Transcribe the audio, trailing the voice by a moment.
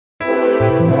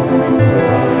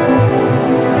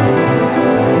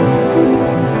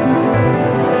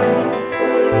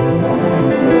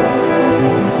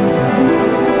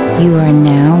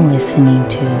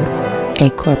a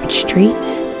Corporate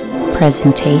Streets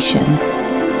presentation.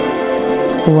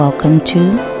 Welcome to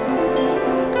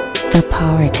the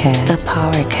PowerCast. The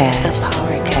PowerCast. The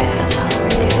PowerCast.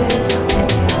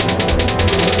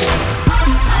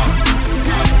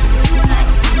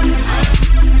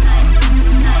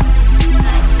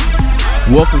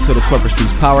 Welcome to the Corporate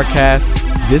Streets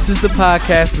PowerCast. This is the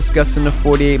podcast discussing the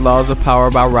 48 Laws of Power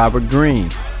by Robert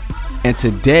Greene. And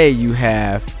today you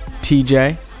have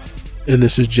TJ. And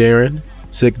this is Jaron.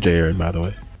 Sick Jaron, by the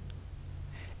way.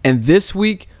 And this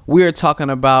week we are talking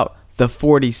about the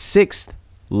 46th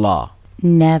law.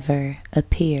 Never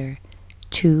appear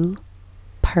too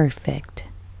perfect.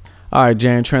 All right,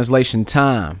 Jaron, translation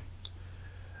time.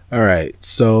 All right,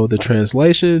 so the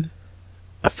translation,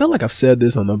 I feel like I've said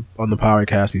this on the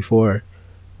PowerCast before,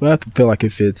 but I feel like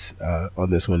it fits on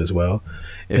this one as well.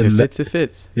 If it fits, it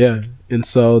fits. Yeah, and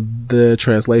so the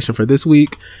translation for this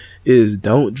week is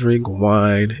don't drink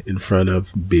wine in front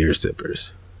of beer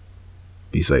sippers.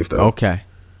 Be safe though. Okay.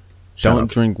 Don't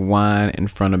drink wine in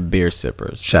front of beer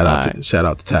sippers. Shout out to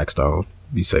Taxstone.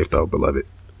 Be safe though, beloved.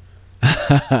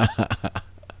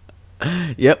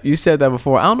 Yep, you said that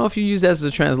before. I don't know if you use that as a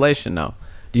translation though.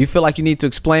 Do you feel like you need to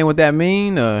explain what that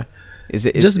means, or is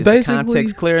the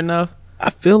context clear enough? I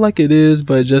feel like it is,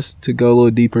 but just to go a little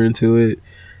deeper into it,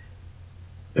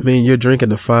 I mean, you're drinking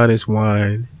the finest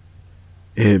wine,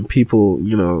 and people,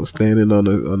 standing on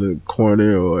the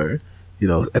corner or,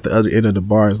 at the other end of the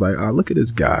bar is like, oh, look at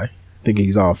this guy, thinking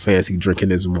he's all fancy drinking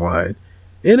his wine.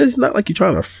 And it's not like you're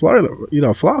trying to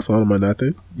floss on him or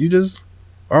nothing. You just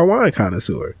are a wine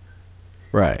connoisseur.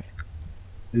 Right.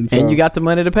 And you got the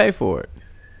money to pay for it.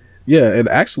 Yeah, and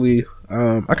actually,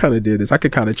 I kind of did this. I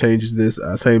could kind of change this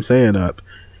same saying up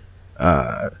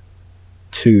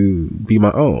to be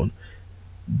my own.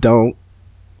 Don't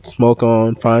smoke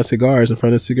on fine cigars in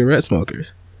front of cigarette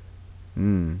smokers.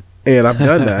 And I've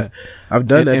done that. I've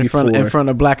done that before. In front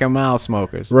of Black and Mild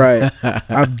smokers. Right.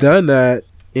 I've done that,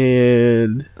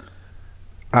 and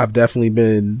I've definitely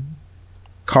been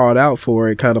called out for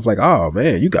it. Kind of like, oh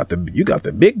man, you got the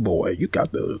big boy. You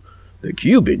got the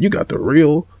Cuban. You got the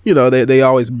real. They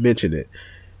always mention it.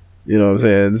 You know what I'm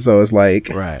saying? So it's like,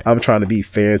 right. I'm trying to be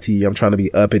fancy. I'm trying to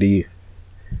be uppity.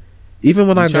 Even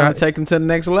when I'm trying to take them to the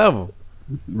next level.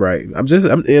 Right. I'm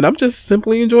just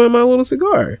simply enjoying my little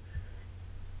cigar.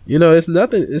 It's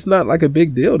nothing. It's not like a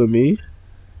big deal to me.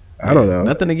 I don't know.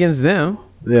 Nothing against them.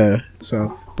 Yeah.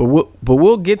 So. But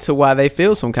we'll get to why they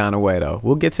feel some kind of way though.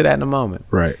 We'll get to that in a moment.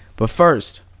 Right. But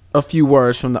first, a few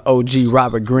words from the OG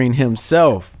Robert Greene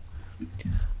himself.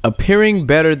 Appearing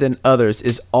better than others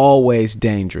is always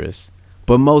dangerous,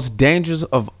 but most dangerous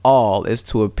of all is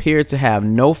to appear to have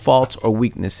no faults or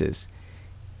weaknesses.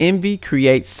 Envy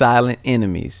creates silent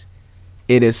enemies.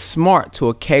 It is smart to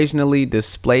occasionally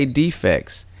display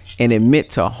defects and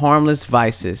admit to harmless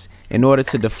vices in order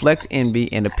to deflect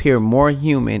envy and appear more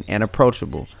human and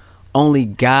approachable. Only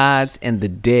gods and the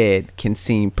dead can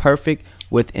seem perfect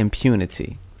with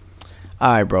impunity.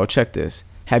 All right, bro, check this.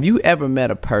 Have you ever met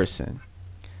a person,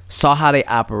 saw how they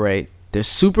operate, they're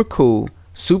super cool,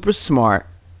 super smart,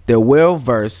 they're well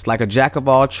versed, like a jack of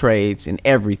all trades in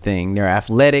everything, they're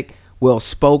athletic,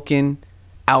 well-spoken,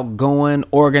 outgoing,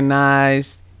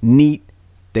 organized, neat.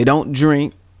 They don't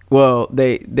drink. Well,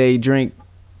 they drink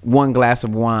one glass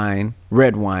of wine,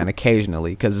 red wine,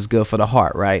 occasionally because it's good for the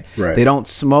heart, right? Right. They don't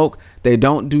smoke. They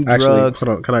don't do drugs.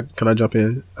 Hold on. Can I jump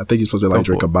in? I think you're supposed to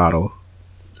drink a bottle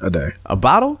a day. A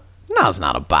bottle? No, it's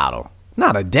not a bottle.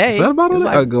 Not a day. Is that a bottle? It's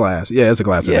like a glass. Yeah, it's a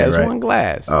glass a day, right? Yeah, it's one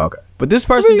glass. Oh, okay. But this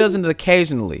person does it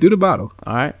occasionally. Do the bottle.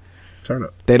 All right. Turn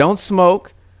up. They don't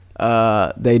smoke.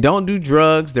 They don't do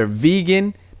drugs. They're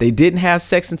vegan. They didn't have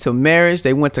sex until marriage.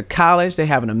 They went to college. They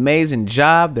have an amazing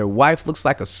job. Their wife looks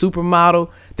like a supermodel.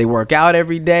 They work out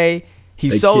every day. He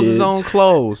sews his own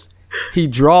clothes. He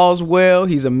draws well.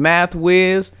 He's a math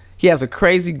whiz. He has a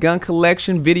crazy gun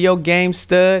collection, video game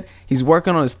stud. He's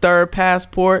working on his third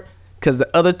passport because the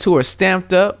other two are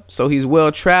stamped up. So he's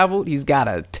well traveled. He's got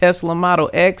a Tesla Model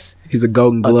X. He's a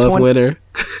Golden Glove winner.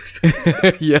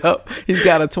 Yep. He's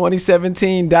got a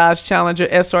 2017 Dodge Challenger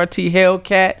SRT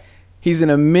Hellcat. He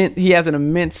has an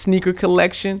immense sneaker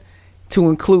collection to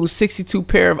include 62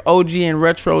 pair of OG and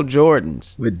retro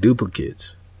Jordans. With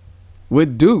duplicates.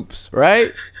 With dupes,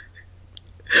 right?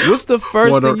 What's the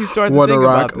first thing you start to think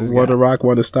about this guy? One to rock,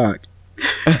 one to stock.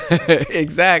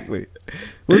 Exactly.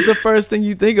 What's the first thing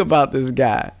you think about this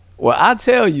guy? Well, I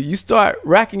tell you, you start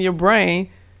racking your brain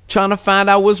trying to find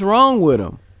out what's wrong with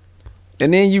him.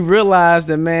 And then you realize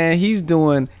that, man, he's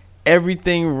doing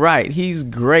everything right. He's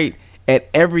great at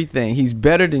everything. He's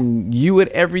better than you at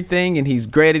everything, and he's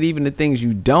great at even the things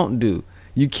you don't do.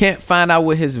 You can't find out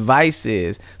what his vice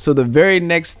is. So the very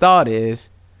next thought is,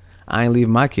 I ain't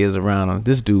leaving my kids around him.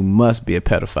 This dude must be a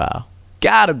pedophile.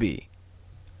 Gotta be.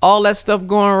 All that stuff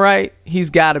going right, he's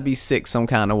gotta be sick some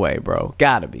kind of way, bro.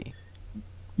 Gotta be.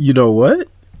 You know what?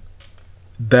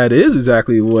 That is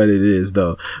exactly what it is,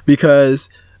 though. Because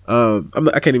I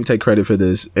can't even take credit for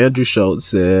this. Andrew Schultz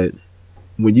said,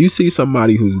 when you see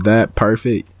somebody who's that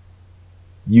perfect,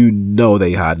 you know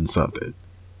they hiding something.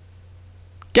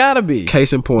 Gotta be.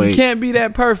 Case in point. You can't be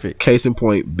that perfect. Case in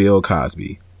point, Bill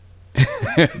Cosby.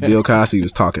 Bill Cosby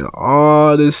was talking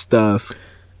all this stuff,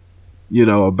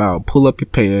 about pull up your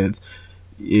pants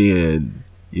and,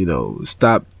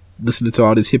 stop listening to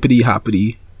all this hippity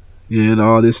hoppity and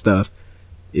all this stuff.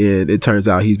 And it turns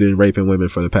out he's been raping women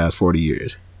for the past 40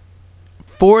 years.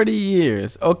 40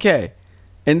 years. Okay.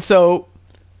 And so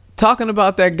talking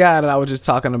about that guy that I was just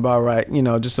talking about, right,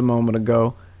 just a moment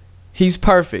ago, he's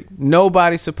perfect.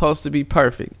 Nobody's supposed to be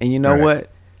perfect. And you know what?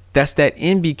 That's that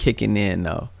envy kicking in,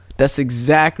 though. That's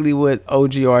exactly what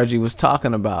OGRG was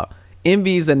talking about.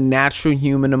 Envy is a natural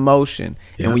human emotion.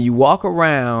 Yeah. And when you walk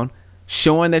around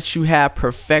showing that you have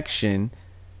perfection,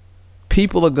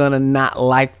 people are going to not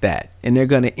like that. And they're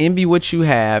going to envy what you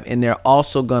have. And they're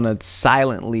also going to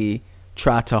silently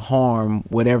try to harm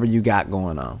whatever you got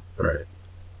going on. Right.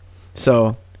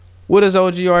 So what does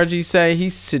OGRG say? He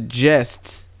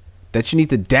suggests that you need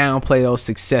to downplay those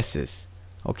successes.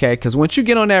 Okay? Because once you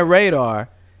get on that radar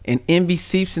and envy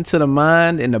seeps into the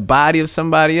mind and the body of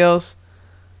somebody else,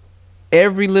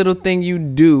 every little thing you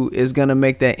do is going to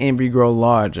make that envy grow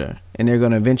larger. And they're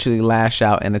going to eventually lash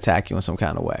out and attack you in some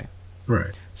kind of way.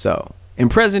 Right. So in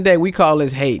present day, we call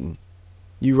this hating.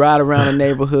 You ride around the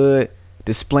neighborhood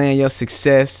displaying your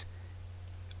success.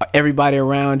 Everybody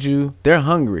around you, they're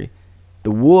hungry.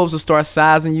 The wolves will start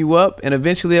sizing you up and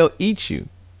eventually they'll eat you.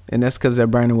 And that's because they're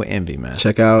burning with envy, man.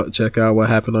 Check out what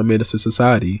happened on Menace to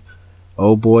Society.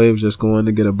 Old boy was just going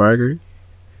to get a burger.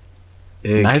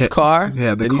 And nice car. He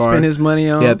had the car. He spend his money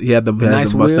on. He had the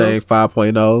nice Mustang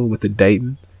 5.0 with the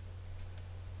Dayton.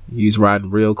 He's riding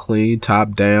real clean,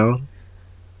 top down.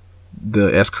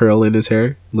 The S curl in his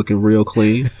hair, looking real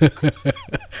clean.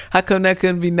 How come that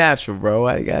couldn't be natural, bro?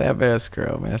 Why you gotta have S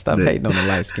curl, man? Stop hating on the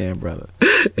light skinned brother.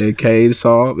 And Kane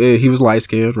saw, he was light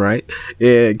skinned, right?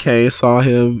 And Kane saw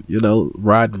him,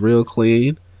 riding real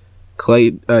clean.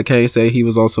 Kane said he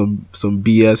was on some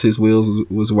BS. His wheels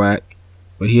was whack,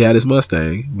 but he had his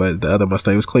Mustang. But the other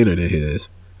Mustang was cleaner than his.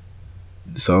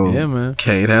 So yeah, man.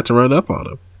 Kane had to run up on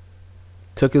him.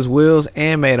 Took his wheels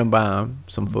and made him buy him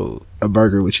some food. A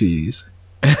burger with cheese.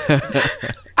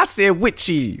 I said with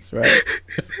cheese, right?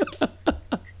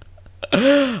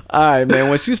 All right, man.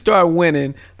 Once you start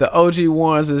winning, the OG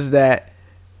warns us that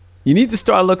you need to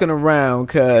start looking around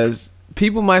because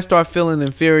people might start feeling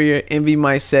inferior. Envy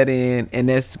might set in, and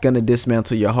that's going to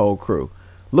dismantle your whole crew.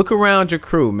 Look around your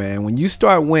crew, man. When you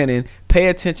start winning, pay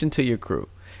attention to your crew.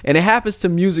 And it happens to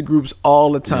music groups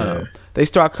all the time. Yeah. They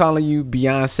start calling you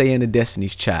Beyonce and the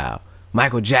Destiny's Child,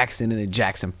 Michael Jackson and the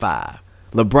Jackson 5,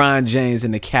 LeBron James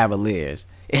and the Cavaliers.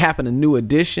 It happened to New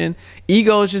Edition.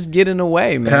 Egos just get in the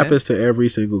way, man. It happens to every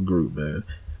single group, man.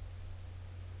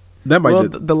 That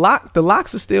might the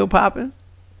locks are still popping.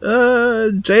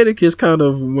 Jadakiss kind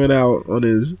of went out on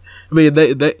his. I mean,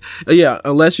 they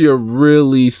unless you're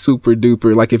really super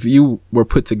duper, like if you were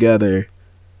put together,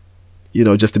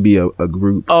 just to be a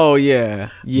group. Oh yeah.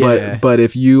 But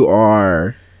if you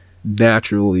are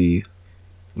naturally,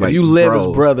 like, if you live as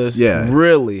brothers,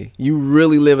 you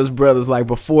really live as brothers, like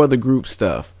before the group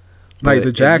stuff. Like but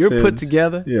the Jacksons, you're put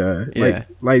together. Yeah.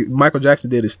 Like Michael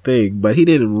Jackson did his thing, but he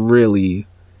didn't really.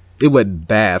 It wasn't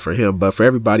bad for him, but for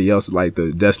everybody else, like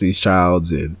the Destiny's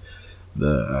Childs and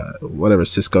the whatever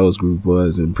Cisco's group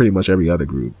was, and pretty much every other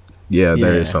group.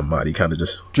 There is somebody kind of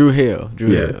just Drew Hill.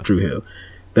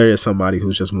 There is somebody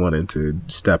who's just wanting to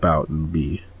step out and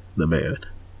be the man.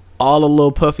 All the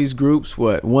Lil Puffy's groups,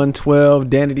 112,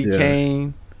 Danity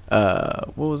Kane,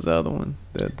 what was the other one?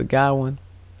 The guy one?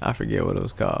 I forget what it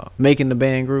was called. Making the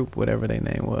Band group, whatever their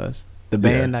name was. The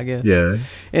band, I guess. Yeah.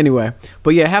 Anyway,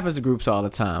 but yeah, it happens to groups all the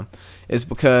time. It's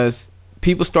because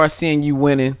people start seeing you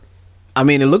winning. I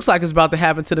mean, it looks like it's about to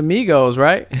happen to the Migos,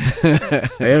 right?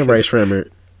 And Ray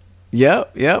Shremmerd.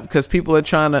 Yep. Because people are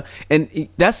trying to, and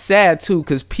that's sad too.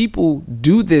 Because people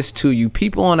do this to you.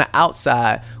 People on the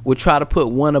outside will try to put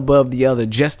one above the other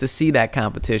just to see that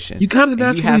competition. You kind of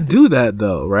naturally do that,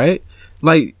 though, right?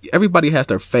 Like everybody has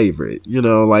their favorite.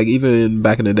 Like even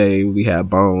back in the day, we had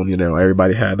Bone.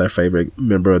 Everybody had their favorite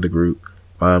member of the group.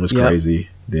 Mine was Crazy,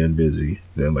 then Busy,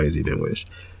 then Lazy, then Wish.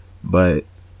 But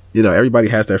everybody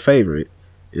has their favorite,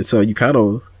 and so you kind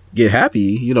of get happy.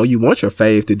 You know, you want your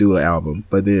fave to do an album,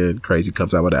 but then Crazy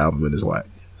comes out with an album and it's whack.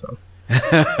 So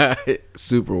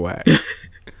super whack.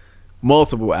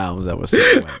 Multiple albums that were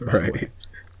super whack. By the way.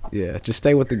 Yeah, just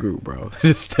stay with the group, bro.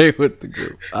 Just stay with the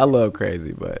group. I love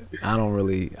Crazy, but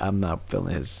I'm not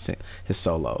feeling his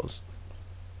solos.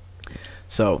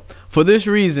 So, for this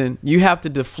reason, you have to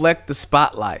deflect the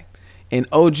spotlight. And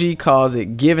OG calls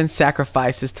it giving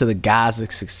sacrifices to the guise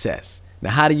of success.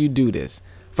 Now, how do you do this?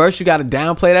 First, you got to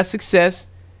downplay that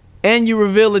success, and you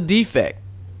reveal a defect.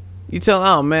 You tell,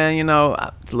 oh man, you know,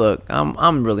 look,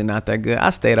 I'm really not that good. I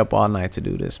stayed up all night to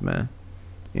do this, man.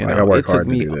 You know, it took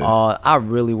me all. I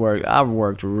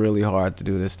worked really hard to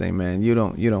do this thing, man. You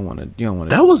don't want to.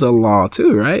 That was a law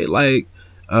too, right? Like,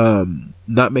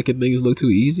 not making things look too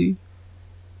easy.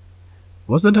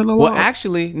 Wasn't that a law? Well,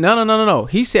 actually, no.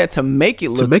 He said to make it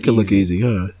look easy,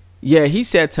 huh? Yeah, he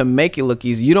said to make it look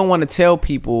easy. You don't want to tell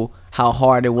people how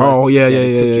hard it was. Oh yeah,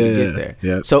 it took you to get there.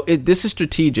 Yeah. So this is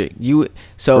strategic.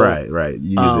 Right.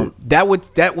 You use it.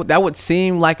 That would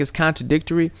seem like it's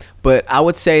contradictory, but I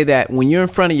would say that when you're in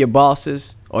front of your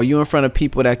bosses or you're in front of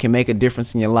people that can make a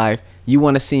difference in your life, you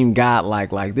want to seem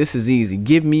godlike. Like, this is easy.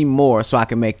 Give me more so I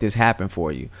can make this happen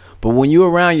for you. But when you're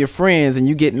around your friends and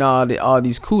you getting all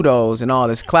these kudos and all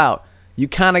this clout, you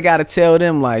kind of got to tell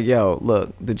them, like, yo,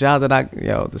 look, the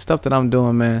stuff that I'm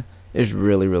doing, man, is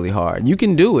really, really hard. You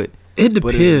can do it. It depends.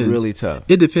 But it's really tough.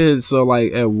 It depends. So,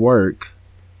 like, at work,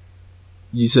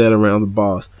 you said around the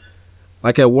boss.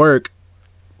 Like, at work,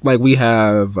 like, we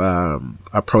have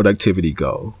a productivity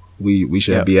goal. We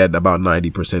should be at about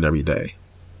 90% every day.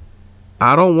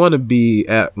 I don't want to be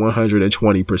at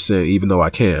 120%, even though I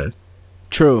can.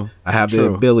 True. I have the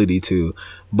ability to,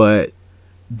 but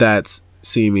that's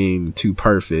seeming too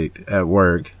perfect at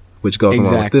work, which goes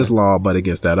along with this law, but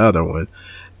against that other one.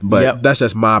 But that's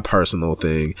just my personal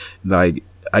thing. Like,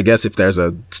 I guess if there's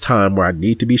a time where I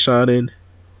need to be shining,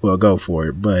 well, go for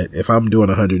it. But if I'm doing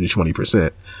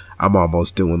 120%, I'm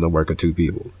almost doing the work of two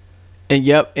people. And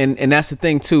and that's the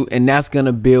thing too, and that's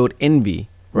gonna build envy,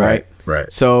 right? Right.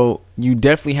 So you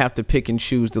definitely have to pick and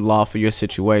choose the law for your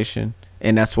situation,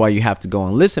 and that's why you have to go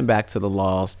and listen back to the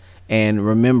laws and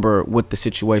remember what the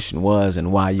situation was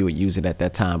and why you would use it at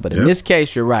that time. But in this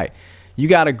case, you're right. You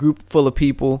got a group full of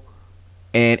people,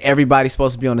 and everybody's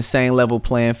supposed to be on the same level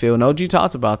playing field. And OG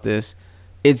talked about this.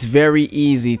 It's very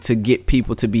easy to get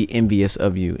people to be envious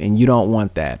of you, and you don't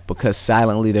want that, because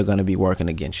silently they're going to be working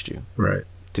against you. Right.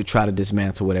 To try to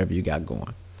dismantle whatever you got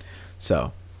going.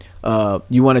 So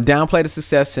you want to downplay the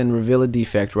success and reveal a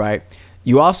defect, right?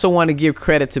 You also want to give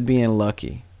credit to being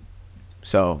lucky.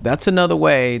 So that's another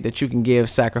way that you can give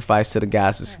sacrifice to the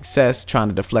guys of success, trying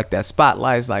to deflect that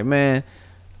spotlight. It's like, man,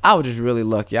 I was just really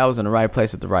lucky. I was in the right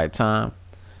place at the right time.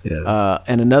 Yeah.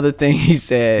 And another thing he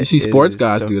said, you see sports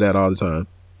guys do that all the time.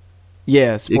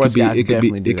 Yeah, sports guys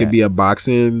definitely do that. It could be a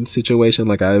boxing situation,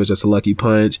 like it was just a lucky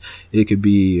punch. It could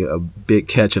be a big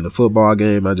catch in a football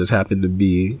game. I just happened to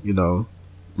be,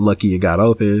 lucky and got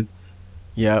open.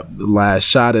 Yep. The last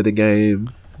shot of the game,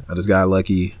 I just got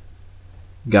lucky,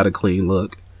 got a clean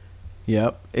look.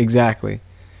 Yep, exactly.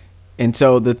 And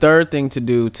so the third thing to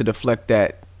do to deflect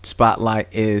that spotlight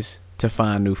is to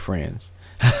find new friends.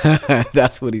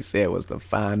 That's what he said, was to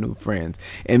find new friends.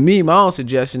 And my own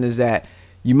suggestion is that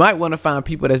you might want to find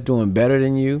people that's doing better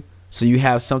than you, so you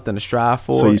have something to strive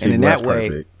for. So you seem and in less that way,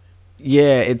 perfect.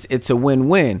 Yeah, it's a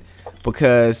win-win,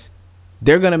 because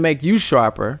they're gonna make you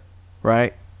sharper,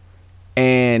 right?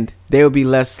 And they'll be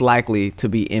less likely to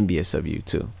be envious of you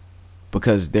too,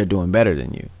 because they're doing better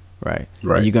than you, right?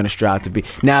 Right. And you're gonna strive to be.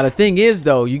 Now the thing is,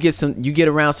 though, you get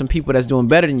around some people that's doing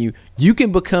better than you, you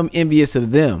can become envious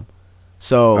of them.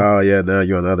 So now you're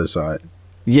on the other side.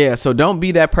 Yeah, so don't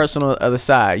be that person on the other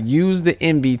side. Use the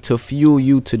envy to fuel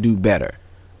you to do better,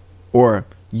 or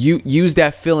you use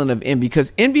that feeling of envy,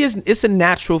 because envy it's a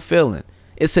natural feeling.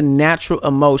 It's a natural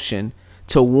emotion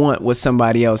to want what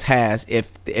somebody else has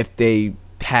if they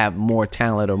have more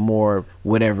talent or more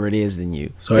whatever it is than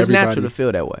you. So it's natural to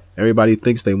feel that way. Everybody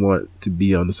thinks they want to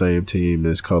be on the same team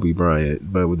as Kobe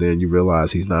Bryant, but then you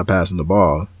realize he's not passing the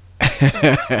ball.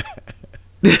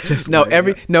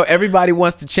 Everybody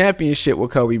wants the championship with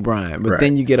Kobe Bryant, but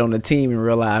then you get on the team and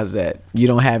realize that you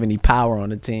don't have any power on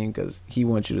the team because he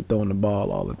wants you to throw in the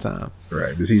ball all the time.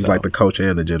 Right, because he's like the coach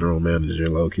and the general manager,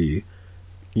 low key.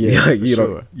 Yeah,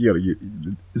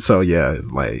 So yeah,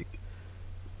 like,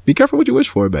 be careful what you wish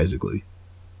for, basically.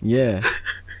 Yeah.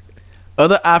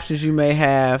 Other options you may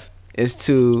have is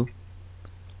to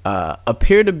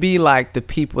appear to be like the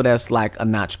people that's like a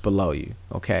notch below you.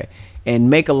 Okay. And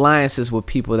make alliances with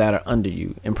people that are under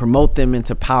you and promote them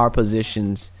into power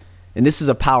positions. And this is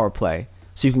a power play.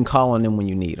 so you can call on them when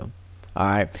you need them. All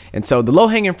right. And so the low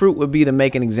hanging fruit would be to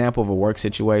make an example of a work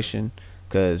situation,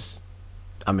 because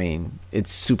I mean,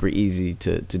 it's super easy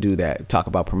to do that. Talk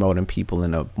about promoting people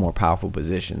in a more powerful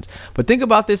positions. But think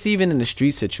about this even in the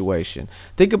street situation.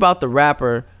 Think about the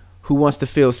rapper who wants to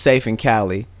feel safe in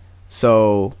Cali.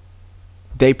 So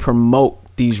they promote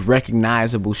these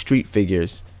recognizable street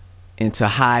figures into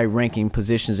high ranking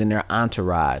positions in their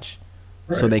entourage,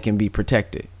 so they can be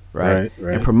protected. Right.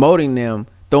 And promoting them,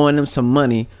 throwing them some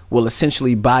money will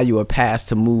essentially buy you a pass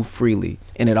to move freely.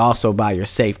 And it also buy your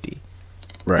safety.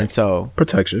 Right. And so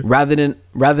protection. Rather than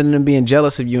them being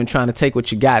jealous of you and trying to take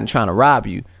what you got and trying to rob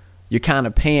you, you're kind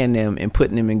of paying them and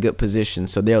putting them in good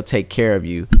positions so they'll take care of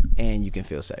you and you can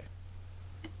feel safe.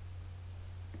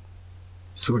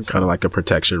 So kind of like a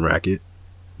protection racket.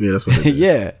 Yeah, that's what it is.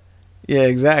 Yeah,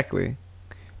 exactly.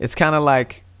 It's kind of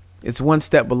like it's one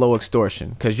step below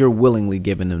extortion because you're willingly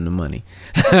giving them the money.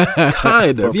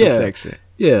 Kind of, yeah. Protection.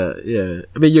 Yeah.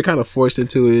 I mean, you're kind of forced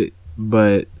into it,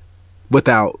 but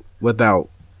without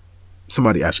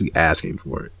somebody actually asking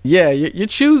for it. Yeah, you're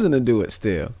choosing to do it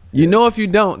still. You know, if you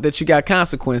don't, that you got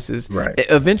consequences. Right.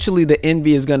 Eventually, the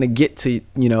envy is going to get to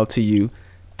you.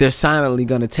 They're silently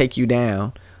going to take you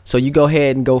down. So you go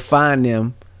ahead and go find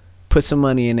them, put some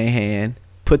money in their hand,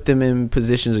 put them in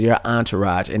positions of your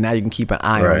entourage, and now you can keep an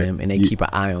eye on them, and they keep an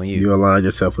eye on you. You align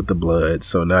yourself with the Bloods,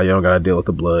 so now you don't got to deal with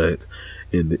the Bloods,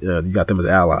 and you got them as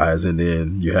allies, and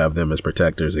then you have them as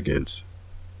protectors against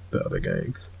the other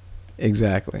gangs.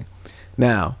 Exactly.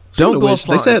 Now, don't go.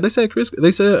 They said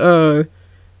Suge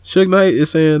Knight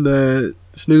is saying that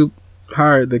Snoop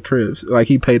hired the Crips, like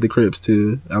he paid the Crips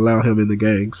to allow him in the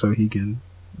gang so he can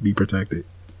be protected.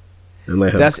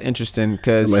 That's interesting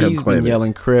because he's been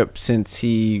yelling Crip since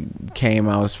he came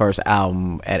out his first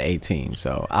album at 18.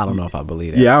 So I don't know if I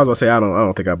believe that. Yeah, I was gonna say I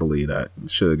don't think I believe that.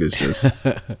 Suge is just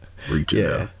reaching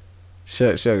now.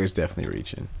 Suge is definitely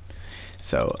reaching.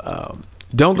 So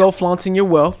don't go flaunting your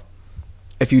wealth.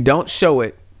 If you don't show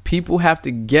it, people have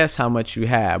to guess how much you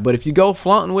have. But if you go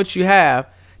flaunting what you have,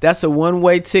 that's a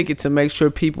one-way ticket to make sure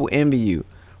people envy you.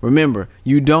 Remember,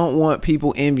 you don't want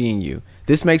people envying you.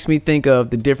 This makes me think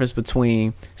of the difference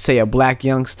between, say, a Black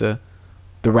Youngster,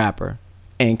 the rapper,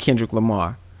 and Kendrick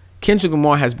Lamar. Kendrick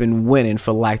Lamar has been winning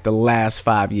for like the last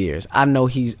 5 years. I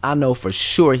know for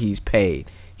sure he's paid.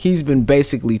 He's been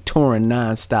basically touring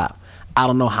nonstop. I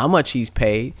don't know how much he's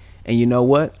paid. And you know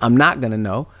what? I'm not going to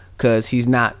know because he's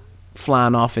not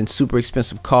flying off in super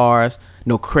expensive cars,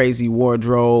 no crazy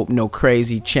wardrobe, no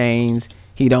crazy chains.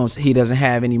 He doesn't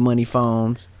have any money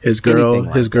phones. His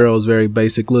girl's very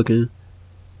basic looking.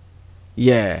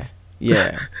 Yeah.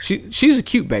 She's a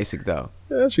cute basic though.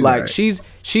 Yeah, like she's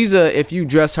a, if you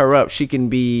dress her up, she can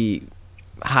be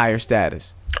higher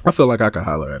status. I feel like I could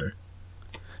holler at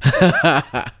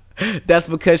her. That's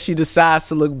because she decides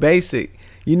to look basic.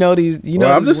 I'm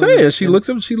just saying she looks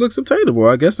obtainable.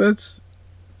 I guess that's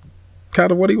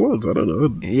kind of what he wants. I don't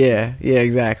know. Yeah,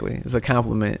 exactly. It's a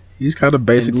compliment. He's kind of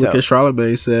basic looking.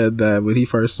 Charlamagne said that when he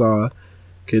first saw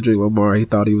Kendrick Lamar, he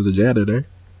thought he was a janitor.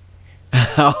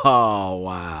 Oh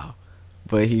wow!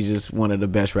 But he's just one of the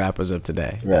best rappers of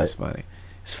today. Right. That's funny.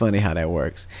 It's funny how that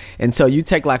works. And so you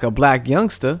take like a Black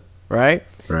Youngster, right?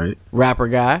 Right. Rapper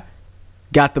guy,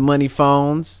 got the money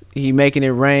phones. He making it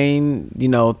rain.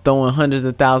 Throwing hundreds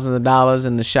of thousands of dollars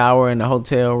in the shower in the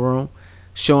hotel room,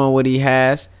 showing what he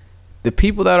has. The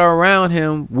people that are around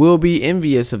him will be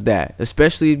envious of that,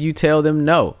 especially if you tell them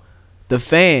no. The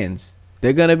fans,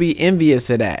 they're gonna be envious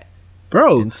of that.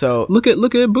 Bro, and so look at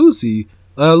Boosie.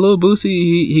 Lil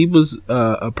Boosie, he was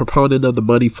a proponent of the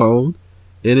money phone,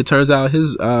 and it turns out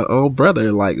his own brother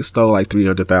stole like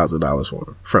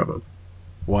 $300,000 from him.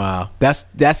 Wow,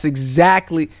 that's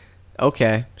exactly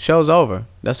okay. Show's over.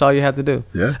 That's all you have to do.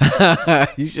 Yeah,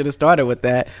 you should have started with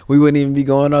that. We wouldn't even be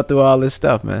going through all this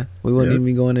stuff, man. We wouldn't even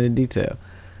be going into detail.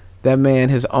 That man,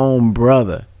 his own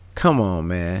brother. Come on,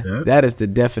 man. Yeah. That is the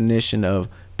definition of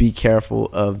be careful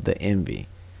of the envy.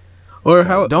 Or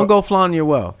don't go flaunting your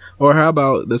wealth. Or how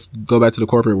about, let's go back to the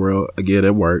corporate world again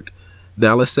at work.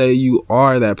 Now let's say you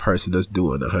are that person that's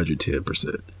doing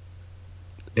 110%,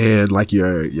 and like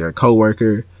your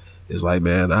coworker is like,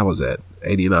 man, I was at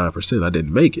 89%. I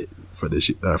didn't make it for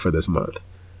this month.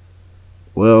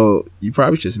 Well, you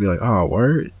probably should be like, oh,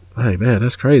 word, hey man,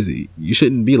 that's crazy. You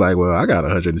shouldn't be like, well, I got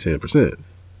 110%.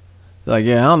 Like,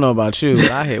 yeah, I don't know about you, but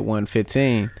I hit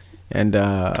 115,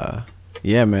 and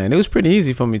yeah, man, it was pretty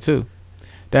easy for me too.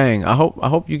 Dang, I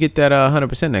hope you get that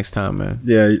 100% next time, man.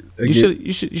 Yeah,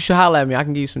 you should holler at me. I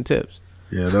can give you some tips.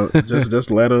 Yeah,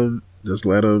 just let them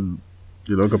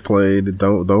complain, and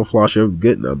don't floss your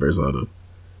good numbers on them.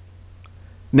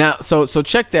 Now, so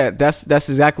check that. That's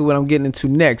exactly what I'm getting into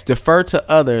next. Defer to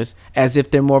others as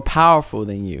if they're more powerful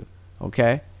than you.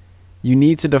 Okay? You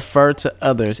need to defer to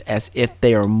others as if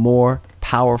they are more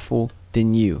powerful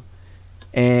than you.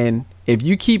 And if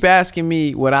you keep asking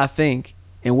me what I think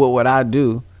and what would I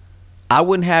do, I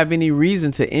wouldn't have any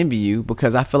reason to envy you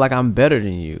because I feel like I'm better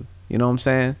than you. You know what I'm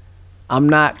saying? I'm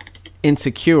not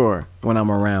insecure when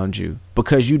I'm around you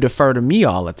because you defer to me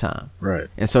all the time. Right.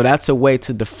 And so that's a way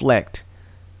to deflect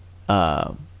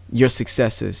your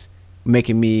successes,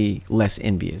 making me less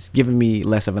envious, giving me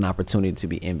less of an opportunity to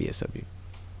be envious of you.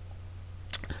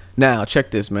 Now,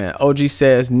 check this, man. OG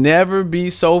says, never be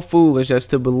so foolish as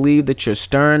to believe that you're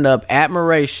stirring up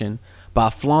admiration by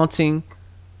flaunting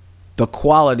the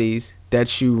qualities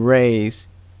that you raise,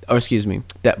 or excuse me,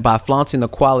 that by flaunting the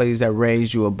qualities that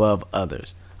raise you above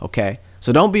others. Okay?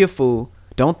 So don't be a fool.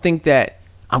 Don't think that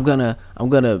I'm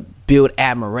gonna build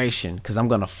admiration because I'm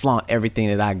gonna flaunt everything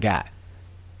that I got.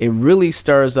 It really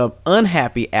stirs up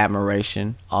unhappy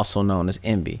admiration, also known as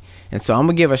envy. And so I'm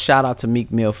gonna give a shout out to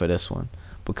Meek Mill for this one.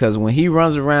 Because when he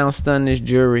runs around stunning his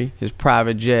jury, his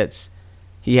private jets,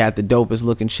 he had the dopest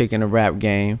looking chick in the rap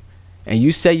game. And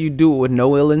you say you do it with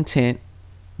no ill intent.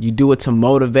 You do it to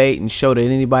motivate and show that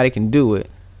anybody can do it.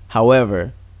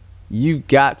 However, you've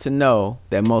got to know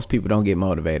that most people don't get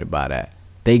motivated by that.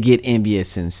 They get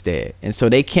envious instead. And so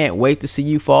they can't wait to see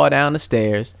you fall down the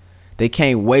stairs. They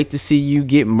can't wait to see you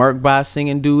get murked by a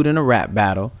singing dude in a rap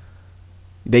battle.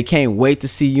 They can't wait to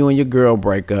see you and your girl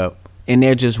break up. And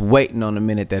they're just waiting on the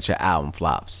minute that your album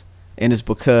flops. And it's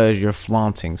because you're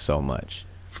flaunting so much.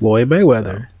 Floyd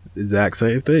Mayweather, exact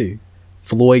same thing.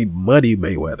 Floyd Money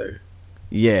Mayweather.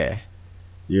 Yeah.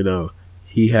 You know,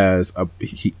 he has a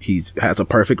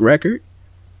perfect record.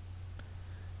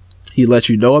 He lets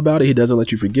you know about it. He doesn't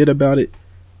let you forget about it.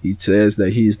 He says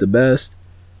that he's the best,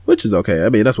 which is okay. I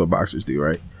mean, that's what boxers do,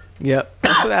 right? Yep.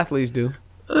 That's what athletes do.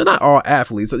 Not all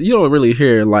athletes. You don't really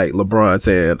hear like LeBron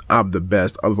saying, I'm the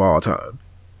best of all time.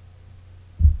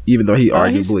 Even though he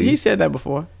arguably... He said that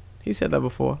before.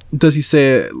 Does he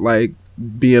say it like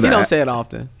being... He don't say it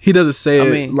often. He doesn't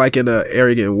say it like in an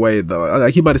arrogant way though.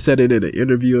 Like he might have said it in an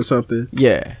interview or something.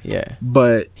 Yeah.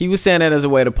 But... He was saying that as a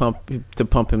way to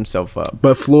pump himself up.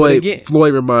 But Floyd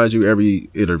reminds you every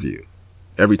interview.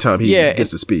 Every time he gets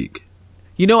to speak.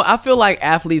 You know, I feel like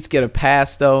athletes get a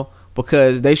pass though.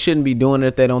 Because they shouldn't be doing it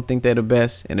if they don't think they're the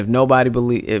best. And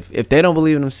if if they don't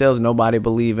believe in themselves, nobody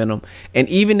believe in them. And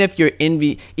even if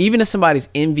somebody's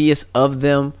envious of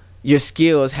them, your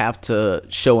skills have to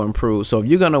show and prove. So if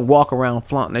you're gonna walk around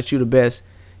flaunting that you the best,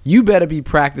 you better be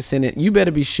practicing it. You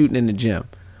better be shooting in the gym.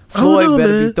 Floyd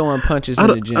better be throwing punches in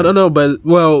the gym. I don't know, but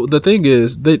the thing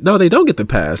is, they don't get the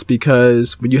pass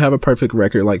because when you have a perfect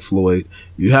record like Floyd,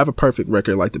 you have a perfect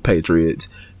record like the Patriots,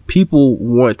 people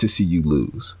want to see you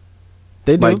lose.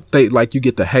 They do. Like you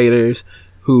get the haters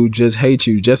who just hate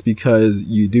you just because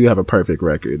you do have a perfect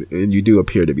record and you do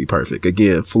appear to be perfect.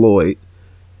 Again, Floyd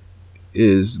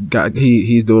he's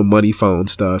doing money phone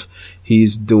stuff.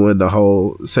 He's doing the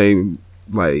whole same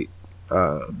like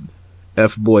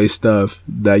F-boy stuff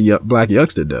that black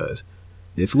youngster does.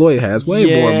 And Floyd has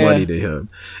way more money than him.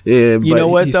 And you know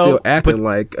what, he's though? Still acting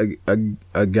like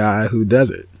a guy who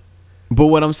doesn't. But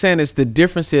what I'm saying is the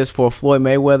difference is for Floyd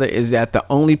Mayweather is that the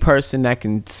only person that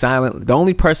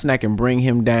can bring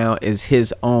him down is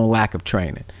his own lack of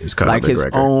training. Like his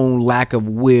own lack of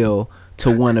will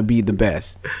to want to be the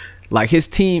best. Like his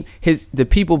team, the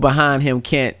people behind him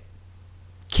can't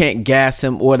gas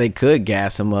him, or they could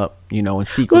gas him up, you know, and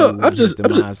secretly. Well, I'm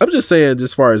just saying,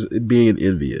 as far as being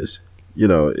envious, you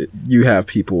know, you have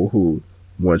people who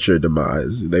want your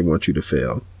demise. They want you to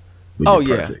fail. When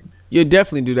you're perfect. You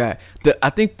definitely do that. I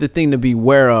think the thing to be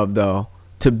aware of, though,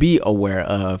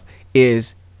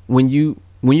 is when you're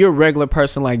a regular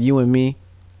person like you and me,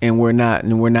 and we're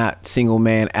not single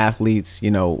man athletes.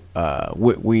 You know,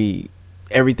 we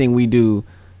everything we do,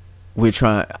 we're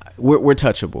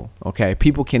touchable. Okay,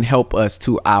 people can help us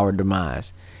to our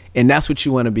demise, and that's what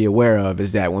you want to be aware of.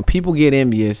 Is that when people get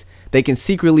envious, they can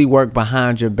secretly work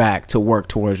behind your back to work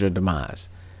towards your demise.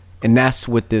 And that's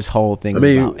what this whole thing is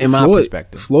about, in my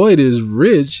perspective. Floyd is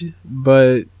rich,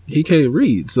 but he can't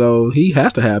read, so he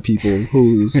has to have people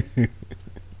who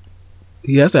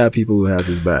has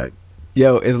his back.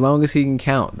 Yo, as long as he can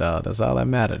count, dog, that's all that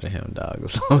matters to him, dog.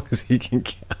 As long as he can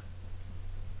count.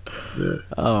 Yeah.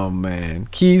 Oh man,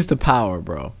 keys to power,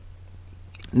 bro.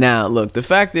 Now, look, the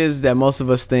fact is that most of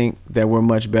us think that we're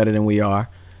much better than we are,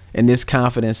 and this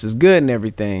confidence is good and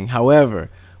everything.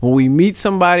 However, when we meet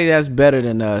somebody that's better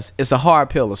than us, it's a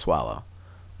hard pill to swallow.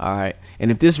 All right.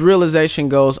 And if this realization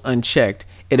goes unchecked,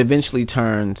 it eventually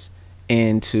turns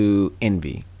into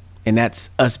envy. And that's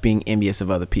us being envious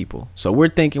of other people. So we're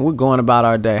going about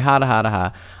our day.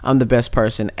 I'm the best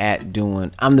person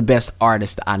I'm the best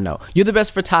artist I know. You're the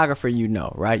best photographer you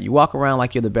know, right? You walk around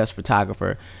like you're the best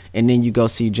photographer. And then you go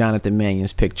see Jonathan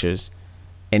Mannion's pictures.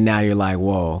 And now you're like,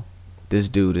 whoa, this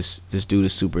dude is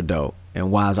super dope.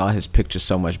 And why is all his pictures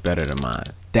so much better than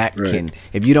mine?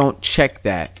 If you don't check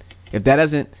that, if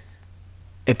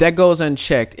that goes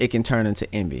unchecked, it can turn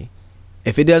into envy.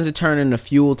 If it doesn't turn into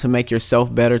fuel to make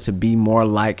yourself better, to be more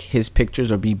like his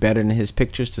pictures or be better than his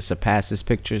pictures, to surpass his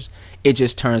pictures, it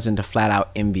just turns into flat out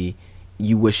envy,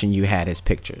 you wishing you had his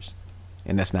pictures.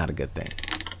 And that's not a good thing.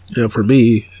 Yeah, for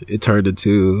me, it turned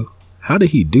into, how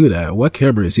did he do that? What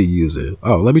camera is he using?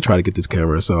 Oh, let me try to get this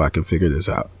camera so I can figure this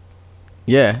out.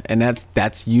 Yeah, and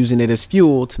that's using it as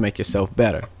fuel to make yourself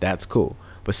better. That's cool.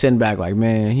 But sitting back like,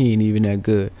 man, he ain't even that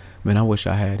good. Man, I wish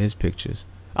I had his pictures.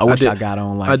 I got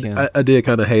on like him. I did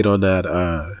kind of hate on that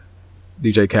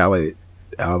DJ Khaled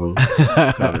album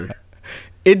cover.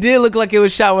 It did look like it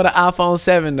was shot with an iPhone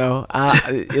 7 though.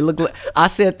 It looked like I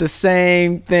said the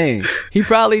same thing. He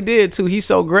probably did too. He's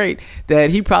so great that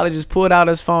he probably just pulled out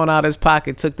his phone out of his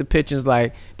pocket, took the pictures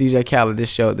like DJ Khaled, this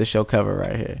show cover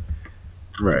right here.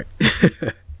 Right.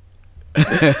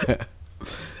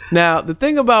 Now, the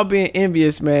thing about being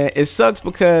envious, man, it sucks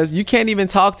because you can't even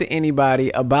talk to anybody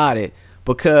about it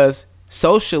because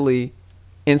socially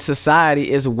in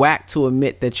society it's whack to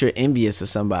admit that you're envious of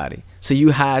somebody. So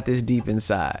you hide this deep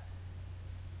inside.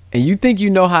 And you think you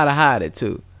know how to hide it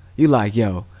too. You like,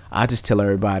 yo, I just tell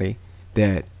everybody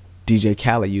that DJ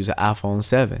Khaled used an iPhone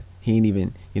 7. He ain't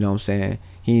even, you know what I'm saying?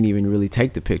 He ain't even really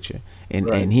take the picture.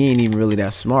 And he ain't even really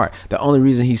that smart. The only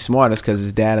reason he's smart is because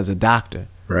his dad is a doctor.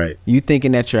 Right. You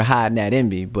thinking that you're hiding that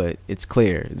envy, but it's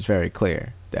clear. It's very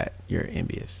clear that you're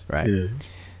envious, right? Yeah.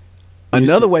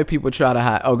 Another way people try to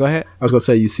hide. Oh, go ahead. I was gonna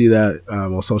say you see that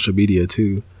on social media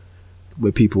too,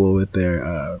 with people with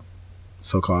their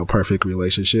so-called perfect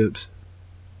relationships.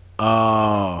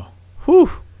 Oh, whew.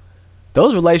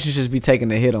 Those relationships be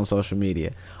taking a hit on social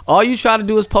media. All you try to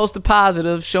do is post the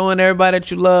positive, showing everybody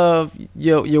that you love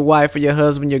your wife or your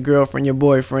husband, your girlfriend, your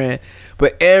boyfriend.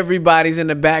 But everybody's in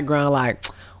the background like,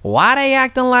 why they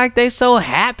acting like they so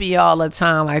happy all the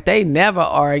time? Like they never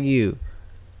argue.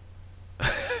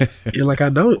 Yeah, like I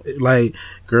know, like,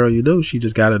 girl, you know, she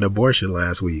just got an abortion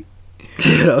last week.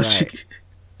 You know, right.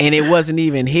 And it wasn't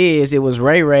even his. It was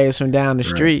Ray Ray's from down the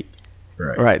street.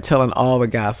 Right. Telling all the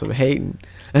gossip, hating,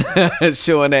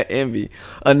 showing that envy.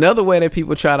 Another way that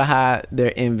people try to hide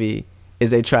their envy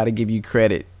is they try to give you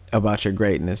credit about your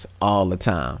greatness all the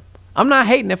time. I'm not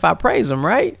hating if I praise him,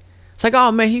 right? It's like,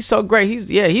 oh man, he's so great. He's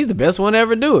the best one to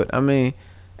ever do it. I mean,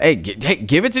 hey,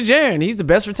 give it to Jaron. He's the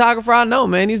best photographer I know,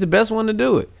 man. He's the best one to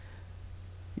do it.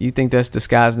 You think that's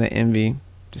disguising the envy?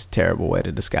 Just terrible way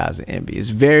to disguise the envy. It's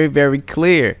very, very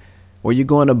clear where you're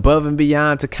going above and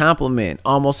beyond to compliment,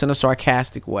 almost in a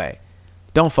sarcastic way.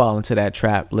 Don't fall into that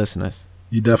trap, listeners.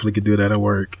 You definitely could do that at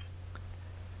work.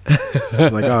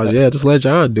 Like, oh yeah, just let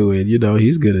John do it. You know,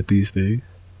 he's good at these things.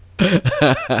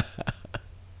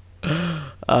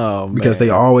 Oh, because they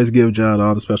always give John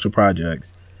all the special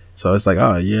projects. So it's like,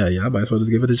 oh yeah, I might as well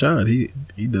just give it to John.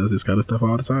 He does this kind of stuff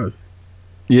all the time.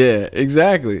 Yeah,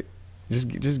 exactly.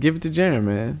 Just give it to Jaron,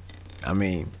 man. I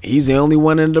mean, he's the only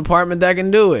one in the department that can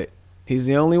do it. He's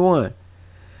the only one.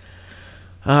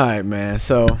 All right, man.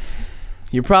 So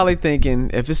you're probably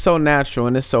thinking, if it's so natural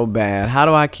and it's so bad, how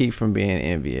do I keep from being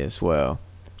envious? Well,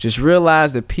 just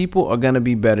realize that people are going to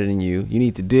be better than you. You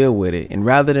need to deal with it. And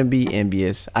rather than be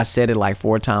envious, I said it like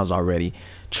 4 times already,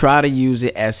 try to use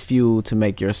it as fuel to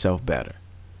make yourself better.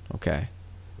 Okay?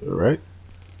 All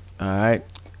right.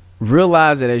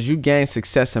 Realize that as you gain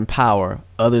success and power,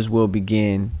 others will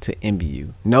begin to envy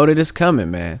you. Know that it's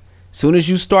coming, man. Soon as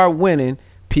you start winning,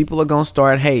 people are going to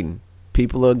start hating.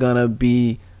 People are going to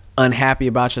be unhappy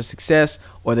about your success,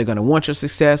 or they're going to want your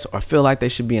success, or feel like they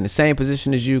should be in the same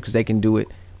position as you because they can do it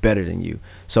better than you.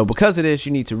 So because of this,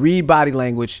 you need to read body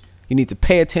language. You need to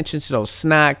pay attention to those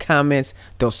snide comments,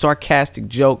 those sarcastic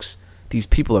jokes. These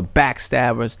people are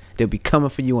backstabbers. They'll be coming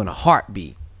for you in a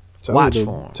heartbeat. Watch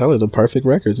for them. Telling them perfect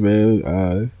records,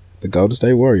 man. The Golden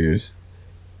State Warriors.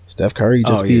 Steph Curry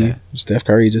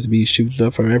just be shooting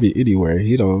up from anywhere.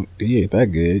 He ain't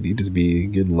that good. He just be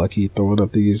getting lucky throwing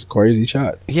up these crazy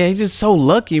shots. Yeah, he's just so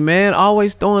lucky, man.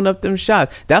 Always throwing up them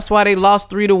shots. That's why they lost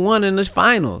 3-1 in the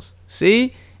finals.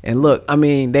 See? And look, I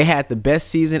mean, they had the best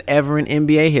season ever in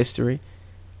NBA history.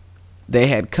 They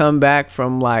had come back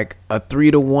from like a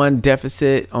 3-1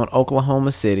 deficit on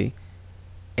Oklahoma City,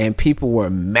 and people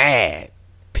were mad.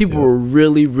 People were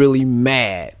really, really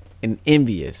mad and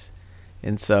envious.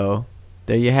 And so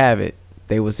there you have it.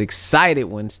 They was excited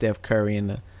when Steph Curry and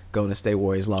the Golden State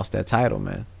Warriors lost that title,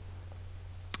 man.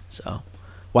 So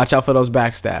watch out for those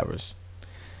backstabbers.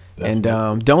 And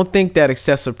don't think that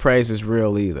excessive praise is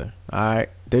real either. All right,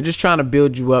 they're just trying to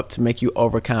build you up to make you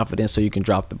overconfident so you can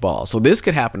drop the ball. So this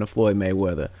could happen to Floyd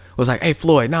Mayweather. It was like, hey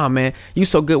Floyd, nah man, you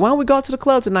so good. Why don't we go out to the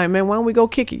club tonight, man? Why don't we go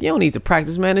kick it? You don't need to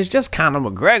practice, man. It's just Conor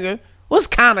McGregor. What's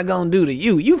Conor gonna do to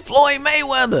you? You Floyd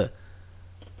Mayweather.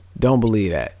 Don't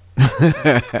believe that.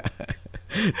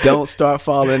 Don't start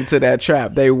falling into that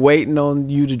trap. They waiting on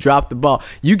you to drop the ball.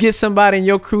 You get somebody in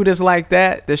your crew that's like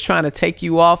that, that's trying to take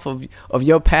you off of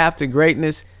your path to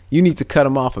greatness, you need to cut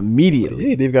them off immediately.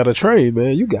 You ain't even got to train,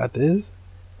 man. You got this.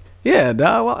 Yeah,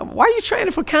 dog. Why are you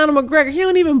training for Conor McGregor? He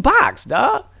don't even box,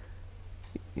 dog.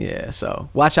 Yeah, so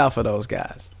watch out for those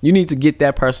guys. You need to get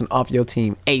that person off your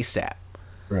team ASAP.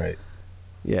 Right.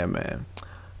 Yeah, man.